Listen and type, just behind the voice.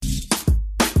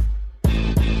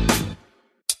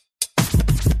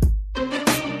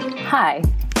Hi,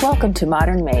 welcome to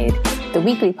Modern Made, the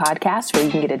weekly podcast where you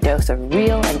can get a dose of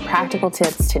real and practical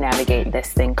tips to navigate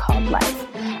this thing called life.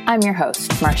 I'm your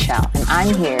host, Marshall, and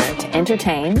I'm here to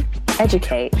entertain,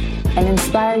 educate, and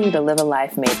inspire you to live a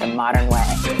life made the modern way.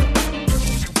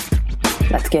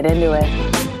 Let's get into it.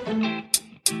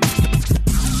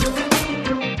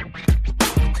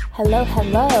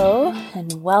 Hello,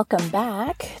 and welcome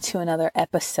back to another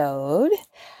episode.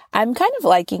 I'm kind of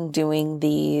liking doing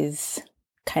these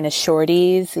kind of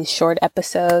shorties, these short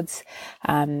episodes,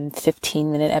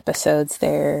 15-minute episodes.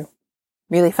 They're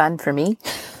really fun for me.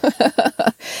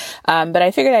 But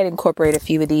I figured I'd incorporate a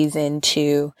few of these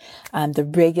into the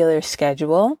regular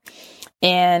schedule.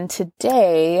 And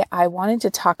today I wanted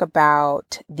to talk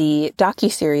about the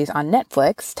docuseries on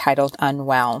Netflix titled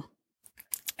UnWell.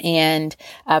 And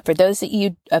for those of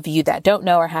you that don't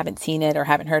know or haven't seen it or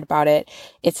haven't heard about it,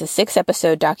 it's a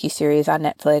 6-episode docuseries on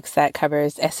Netflix that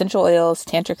covers essential oils,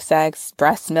 tantric sex,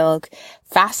 breast milk,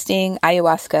 fasting,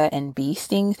 ayahuasca, and bee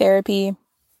sting therapy.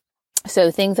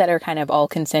 So things that are kind of all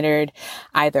considered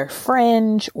either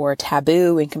fringe or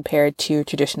taboo when compared to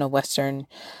traditional Western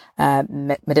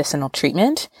medicinal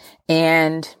treatment.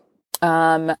 And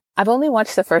I've only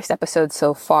watched the first episode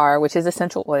so far, which is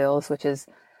essential oils, which is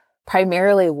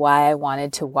primarily why I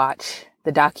wanted to watch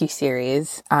the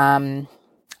docuseries. I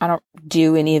don't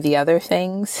do any of the other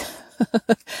things.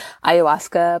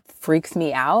 Ayahuasca freaks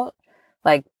me out.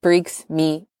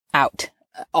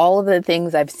 All of the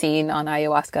things I've seen on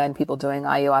ayahuasca and people doing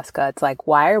ayahuasca, it's like,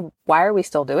 why are we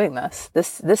still doing this?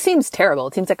 This seems terrible.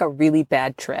 It seems like a really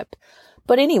bad trip.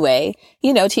 But anyway,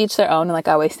 to each their own. And like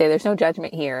I always say, there's no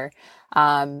judgment here.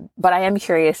 But I am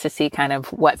curious to see kind of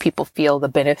what people feel the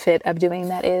benefit of doing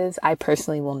that is. I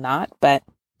personally will not, but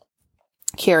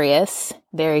curious,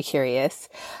 very curious.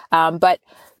 But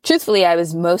truthfully, I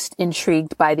was most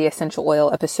intrigued by the essential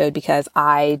oil episode because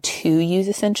I too use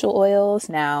essential oils.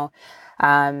 Now,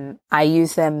 I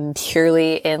use them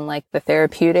purely in like the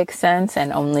therapeutic sense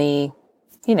and only,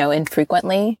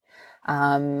 infrequently.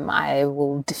 I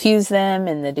will diffuse them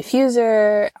in the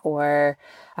diffuser or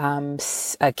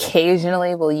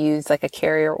occasionally we'll use like a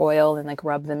carrier oil and like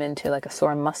rub them into like a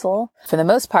sore muscle. For the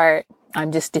most part,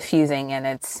 I'm just diffusing and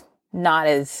it's not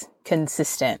as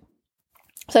consistent.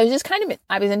 So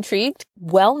I was intrigued.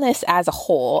 Wellness as a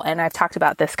whole, and I've talked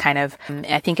about this kind of,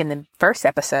 I think in the first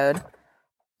episode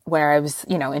where I was,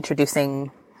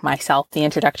 introducing myself, the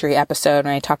introductory episode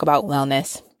when I talk about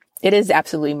wellness. It is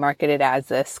absolutely marketed as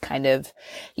this kind of,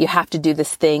 you have to do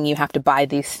this thing, you have to buy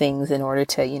these things in order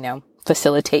to,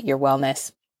 facilitate your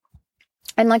wellness.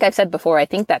 And like I've said before, I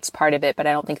think that's part of it, but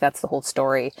I don't think that's the whole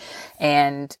story.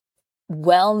 And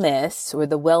wellness, or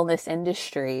the wellness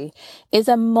industry, is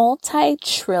a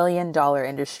multi-trillion-dollar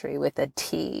industry with a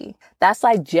T. That's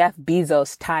like Jeff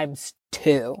Bezos times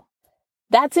 2.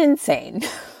 That's insane.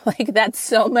 That's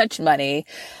so much money,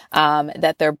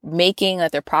 that they're making,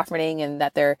 that they're profiting, and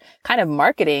that they're kind of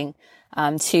marketing,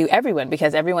 to everyone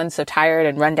because everyone's so tired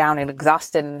and run down and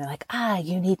exhausted. And they're like,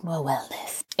 you need more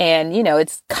wellness. And,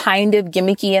 it's kind of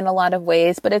gimmicky in a lot of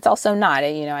ways, but it's also not.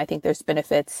 I think there's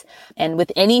benefits. And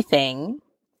with anything,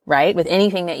 right? With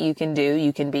anything that you can do,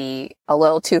 you can be a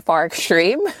little too far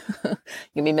extreme. You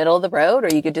can be middle of the road,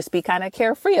 or you could just be kind of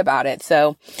carefree about it.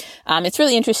 So, it's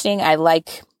really interesting. I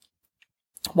like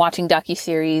watching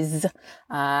docuseries.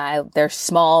 They're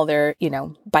small, they're,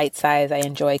 bite size. I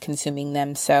enjoy consuming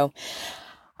them. So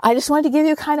I just wanted to give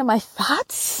you kind of my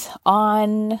thoughts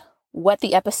on what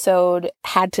the episode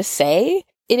had to say.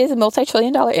 It is a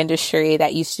multi-trillion-dollar industry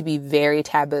that used to be very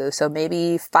taboo. So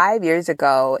maybe 5 years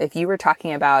ago, if you were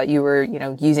talking about,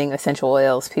 using essential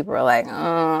oils, people were like,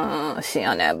 oh, she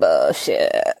on that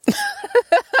bullshit.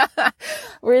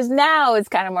 Whereas now it's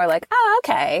kind of more like, oh,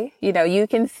 okay.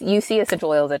 You see essential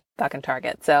oils at fucking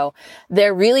Target. So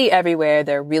they're really everywhere.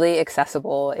 They're really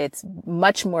accessible. It's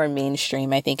much more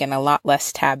mainstream, I think, and a lot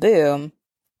less taboo.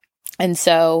 And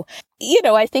so,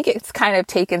 I think it's kind of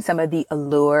taken some of the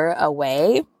allure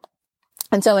away.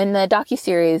 And so in the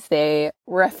docuseries, they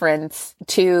reference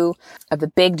 2 of the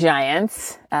big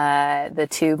giants, the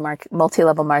 2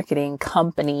 multi-level marketing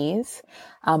companies,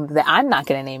 that I'm not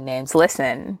going to name names.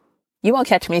 Listen, you won't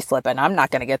catch me slipping. I'm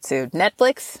not going to get sued.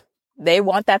 Netflix, they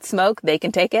want that smoke. They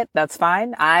can take it. That's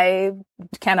fine. I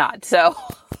cannot. So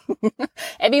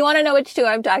if you want to know which 2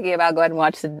 I'm talking about, go ahead and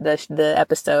watch the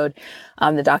episode,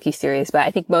 the docuseries. But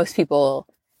I think most people,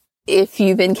 if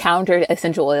you've encountered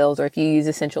essential oils or if you use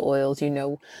essential oils, you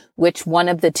know which one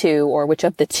of the 2 or which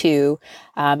of the 2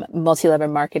 multi-level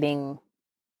marketing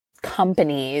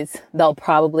companies they'll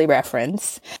probably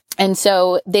reference. And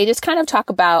so they just kind of talk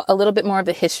about a little bit more of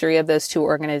the history of those 2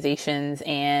 organizations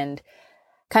and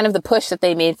kind of the push that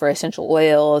they made for essential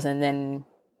oils, and then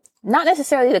not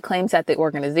necessarily the claims that the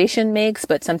organization makes,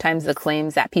 but sometimes the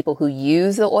claims that people who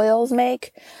use the oils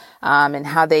make, and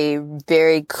how they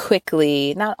very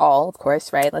quickly, not all, of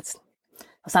course, right? Let's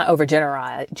not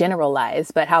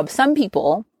generalize, but how some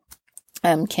people,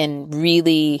 can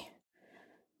really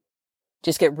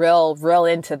just get real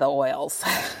into the oils.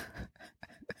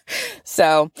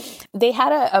 So they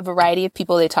had a variety of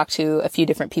people. They talked to a few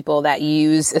different people that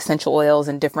use essential oils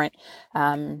in different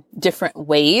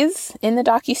ways in the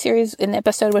docuseries, in the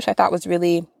episode, which I thought was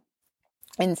really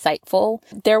insightful.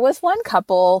 There was one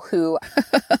couple who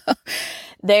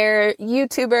they're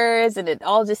YouTubers, and it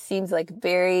all just seems like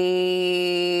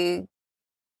very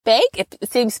fake. It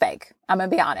seems fake. I'm going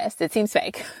to be honest. It seems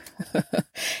fake.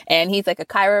 And he's like a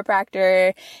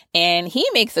chiropractor, and he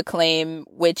makes a claim,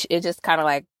 which is just kind of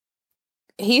like,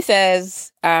 he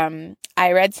says, I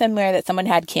read somewhere that someone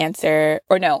had cancer,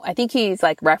 or no, I think he's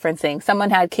like referencing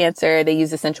someone had cancer, they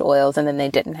used essential oils, and then they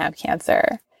didn't have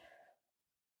cancer.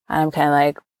 I'm kind of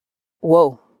like,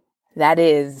 whoa, that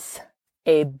is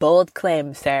a bold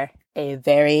claim, sir. A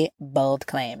very bold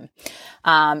claim.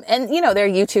 And they're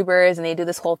YouTubers, and they do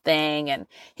this whole thing, and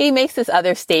he makes this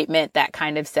other statement that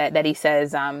kind of he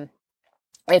says,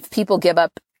 if people give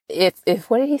up, if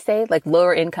what did he say? Like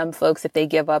lower income folks, if they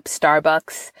give up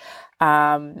Starbucks,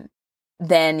 then,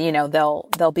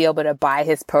 they'll be able to buy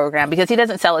his program, because he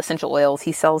doesn't sell essential oils.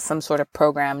 He sells some sort of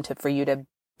program for you to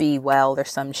be well or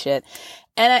some shit.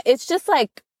 And it's just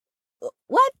like,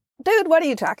 what, dude, what are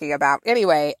you talking about?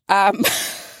 Anyway, it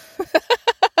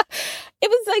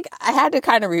was like, I had to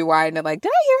kind of rewind and like, did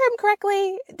I hear him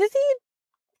correctly? This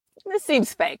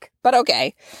seems fake, but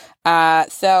okay.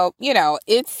 So,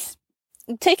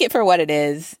 take it for what it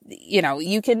is.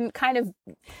 You can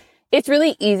it's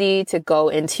really easy to go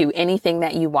into anything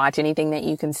that you watch, anything that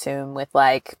you consume with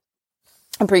like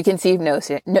a preconceived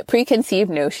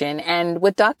notion. And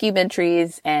with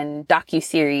documentaries and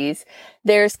docuseries,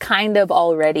 there's kind of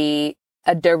already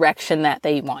a direction that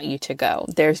they want you to go.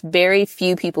 There's very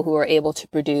few people who are able to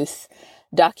produce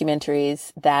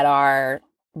documentaries that are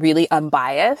really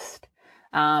unbiased.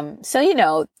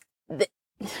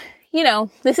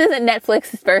 This isn't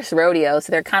Netflix's first rodeo,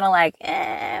 so they're kind of like,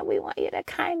 we want you to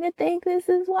kind of think this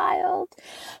is wild.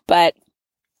 But,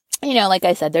 like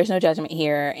I said, there's no judgment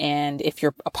here. And if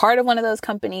you're a part of one of those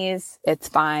companies, it's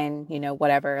fine,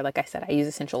 whatever. Like I said, I use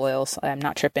essential oils, so I'm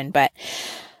not tripping. But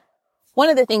one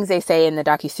of the things they say in the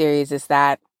docuseries is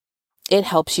that it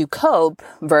helps you cope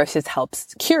versus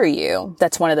helps cure you.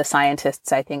 That's one of the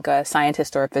scientists, I think a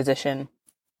scientist or a physician,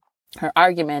 her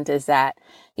argument is that,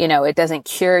 it doesn't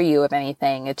cure you of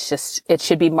anything. It's just, it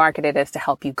should be marketed as to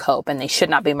help you cope, and they should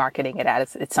not be marketing it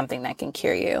as it's something that can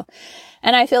cure you.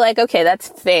 And I feel like, okay, that's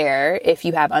fair if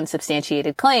you have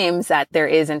unsubstantiated claims that there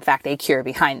is in fact a cure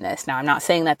behind this. Now, I'm not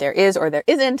saying that there is or there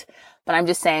isn't, but I'm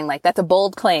just saying like that's a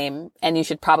bold claim, and you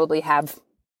should probably have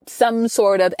some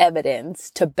sort of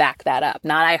evidence to back that up.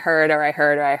 Not I heard, or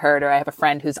I have a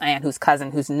friend whose aunt, whose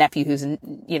cousin, whose nephew, whose,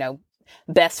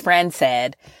 best friend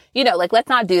said, let's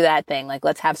not do that thing. Like,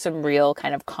 let's have some real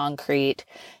kind of concrete,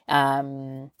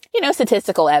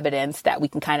 statistical evidence that we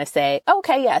can kind of say,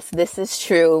 okay, yes, this is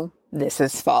true. This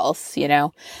is false,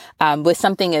 with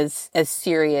something as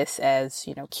serious as,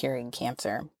 curing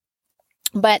cancer.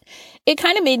 But it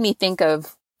kind of made me think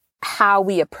of how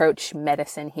we approach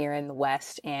medicine here in the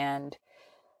West, and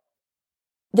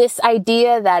this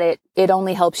idea that it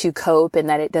only helps you cope and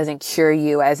that it doesn't cure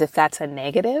you, as if that's a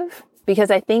negative.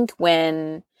 Because I think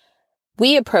when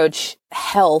we approach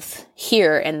health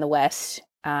here in the West,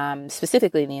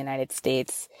 specifically in the United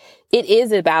States, it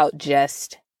is about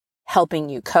just helping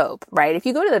you cope, right? If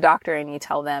you go to the doctor and you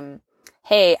tell them,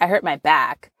 hey, I hurt my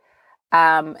back,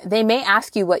 they may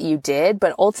ask you what you did,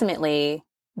 but ultimately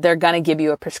they're going to give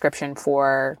you a prescription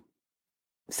for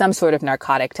some sort of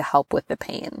narcotic to help with the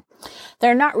pain.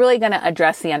 They're not really going to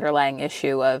address the underlying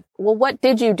issue of, well, what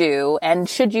did you do? And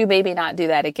should you maybe not do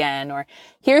that again? Or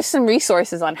here's some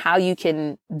resources on how you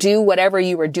can do whatever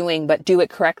you were doing, but do it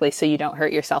correctly so you don't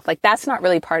hurt yourself. Like, that's not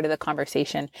really part of the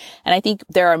conversation. And I think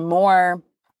there are more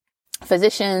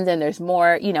physicians and there's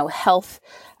more,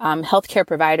 healthcare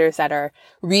providers that are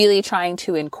really trying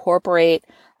to incorporate,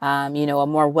 a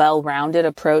more well-rounded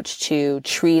approach to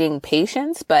treating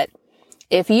patients. But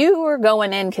if you were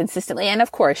going in consistently, and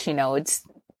of course,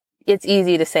 it's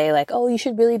easy to say like, oh, you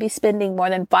should really be spending more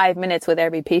than 5 minutes with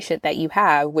every patient that you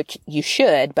have, which you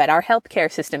should, but our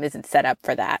healthcare system isn't set up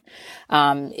for that.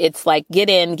 It's like, get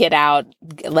in, get out,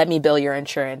 let me bill your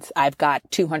insurance. I've got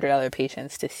 200 other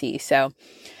patients to see. So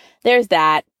there's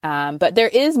that. But there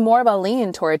is more of a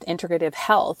lean towards integrative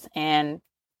health. And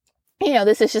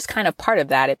this is just kind of part of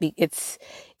that.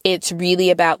 It's really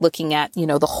about looking at,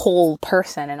 the whole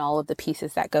person and all of the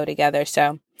pieces that go together.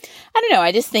 So I don't know.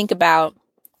 I just think about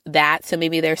that. So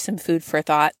maybe there's some food for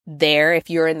thought there. If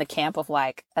you're in the camp of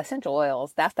like essential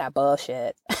oils, that's that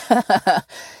bullshit.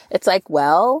 It's like,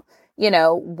 well,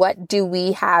 what do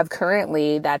we have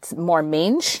currently that's more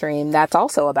mainstream that's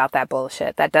also about that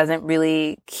bullshit that doesn't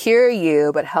really cure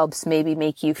you, but helps maybe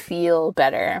make you feel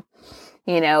better?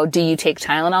 Do you take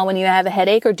Tylenol when you have a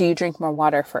headache, or do you drink more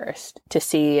water first to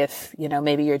see if,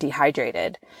 maybe you're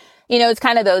dehydrated? It's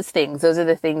kind of those things. Those are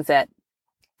the things that,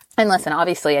 and listen,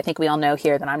 obviously, I think we all know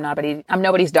here that I'm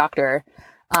nobody's doctor.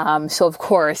 So of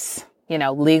course,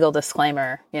 legal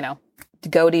disclaimer,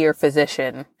 go to your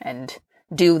physician and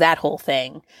do that whole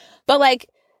thing. But like,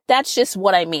 that's just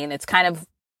what I mean. It's kind of,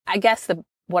 I guess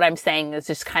what I'm saying is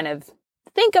just kind of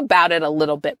think about it a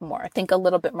little bit more. Think a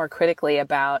little bit more critically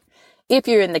about if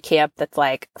you're in the camp that's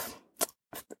like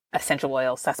essential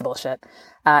oils, that's bullshit.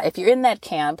 If you're in that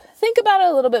camp, think about it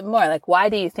a little bit more. Like, why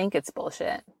do you think it's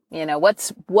bullshit?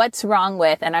 What's wrong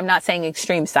with, and I'm not saying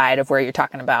extreme side of where you're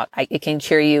talking about. It can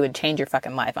cure you and change your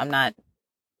fucking life. I'm not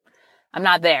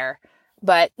there,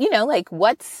 but like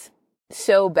what's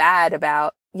so bad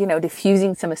about,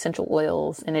 diffusing some essential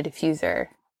oils in a diffuser?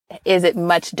 Is it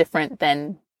much different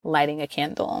than lighting a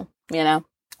candle,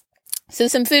 So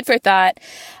some food for thought.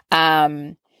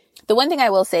 The one thing I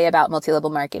will say about multi-level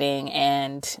marketing,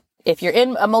 and if you're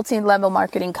in a multi-level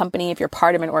marketing company, if you're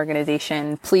part of an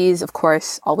organization, please, of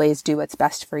course, always do what's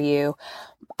best for you.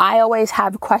 I always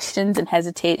have questions and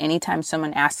hesitate anytime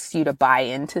someone asks you to buy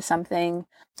into something.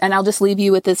 And I'll just leave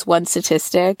you with this one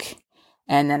statistic,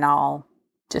 and then I'll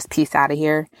just peace out of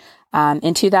here.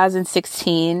 In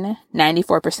 2016,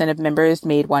 94% of members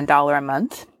made $1 a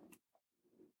month.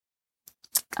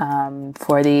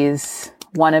 For these,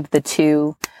 one of the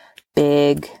two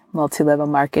big multi-level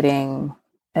marketing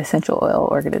essential oil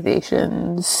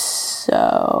organizations.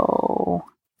 So,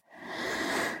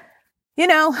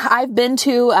 I've been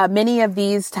to many of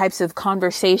these types of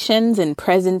conversations and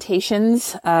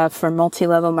presentations for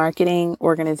multi-level marketing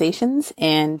organizations.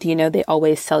 And, they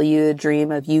always sell you the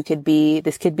dream of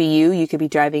this could be you. You could be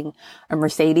driving a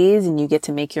Mercedes and you get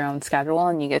to make your own schedule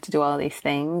and you get to do all these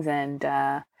things. And,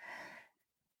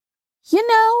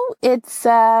 it's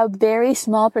a very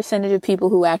small percentage of people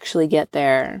who actually get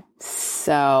there.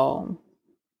 So,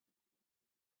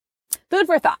 food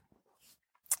for thought.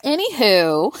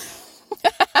 Anywho,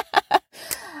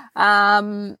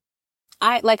 I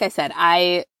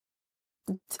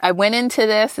went into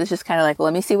this. It's just kind of like, well,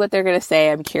 let me see what they're going to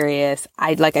say. I'm curious.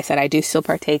 Like I said, I do still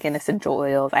partake in essential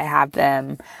oils. I have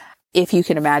them. If you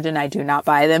can imagine, I do not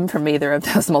buy them from either of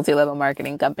those multi-level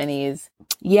marketing companies.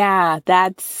 Yeah,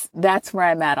 that's where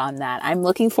I'm at on that. I'm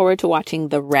looking forward to watching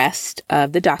the rest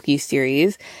of the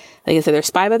Docuseries. Like I said, there's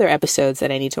 5 other episodes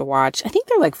that I need to watch. I think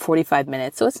they're like 45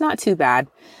 minutes, so it's not too bad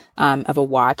of a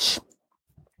watch.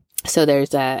 So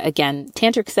there's, again,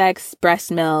 tantric sex,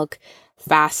 breast milk,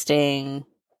 fasting,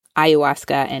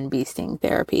 ayahuasca, and bee sting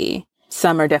therapy.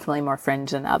 Some are definitely more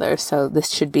fringe than others. So this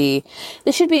should be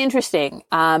interesting.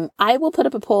 I will put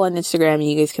up a poll on Instagram and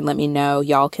you guys can let me know.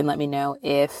 Y'all can let me know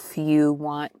if you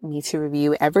want me to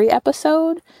review every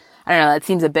episode. I don't know. That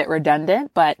seems a bit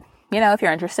redundant, but if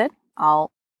you're interested,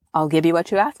 I'll give you what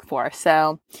you ask for.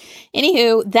 So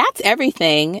anywho, that's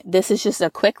everything. This is just a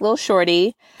quick little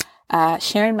shorty,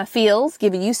 sharing my feels,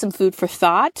 giving you some food for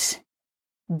thought.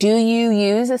 Do you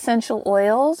use essential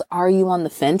oils? Are you on the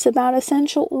fence about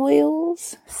essential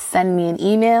oils? Send me an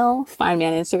email, find me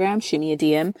on Instagram, shoot me a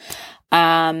DM.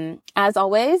 As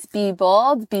always, be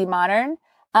bold, be modern,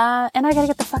 and I gotta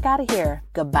get the fuck out of here.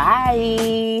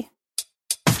 Goodbye.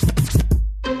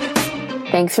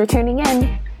 Thanks for tuning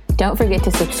in. Don't forget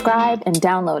to subscribe and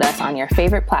download us on your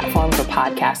favorite platform for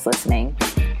podcast listening.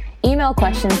 Email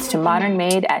questions to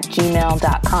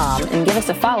modernmade@gmail.com and give us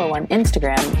a follow on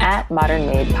Instagram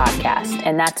 @modernmadepodcast.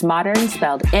 And that's modern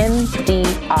spelled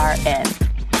MDRN.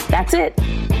 That's it.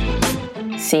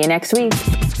 See you next week.